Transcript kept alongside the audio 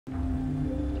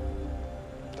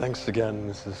Thanks again,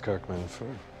 Mrs. Kirkman, for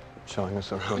showing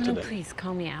us around No, today. please,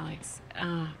 call me Alex.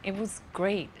 It was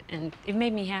great, and it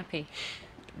made me happy.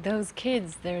 Those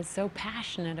kids, they're so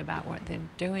passionate about what they're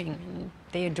doing, and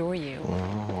they adore you.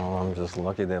 Well, I'm just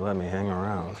lucky they let me hang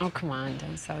around. Oh, come on,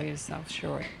 don't sell yourself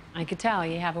short. I could tell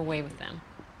you have a way with them.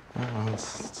 Well,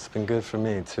 it's been good for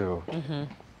me, too.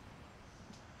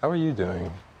 How are you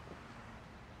doing?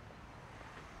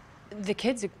 The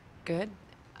kids are good,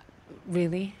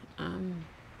 really.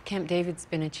 Camp David's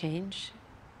been a change.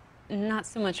 Not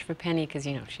so much for Penny, because,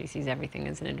 you know, she sees everything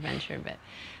as an adventure, but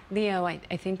Leo, I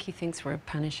think he thinks we're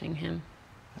punishing him.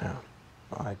 Yeah.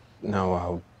 I know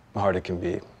how hard it can be,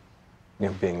 you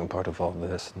know, being a part of all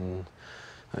this, and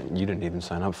you didn't even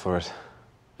sign up for it.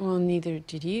 Well, neither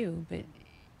did you, but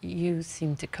you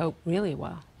seem to cope really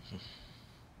well.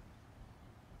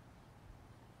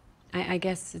 I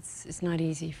guess it's not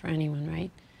easy for anyone,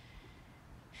 right?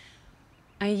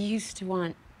 I used to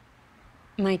want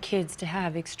my kids to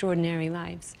have extraordinary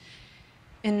lives.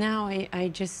 And now I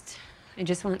just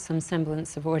want some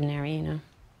semblance of ordinary, you know?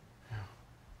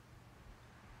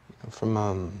 Yeah.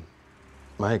 From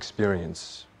my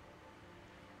experience,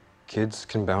 kids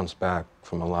can bounce back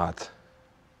from a lot.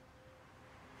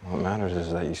 What matters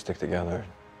is that you stick together.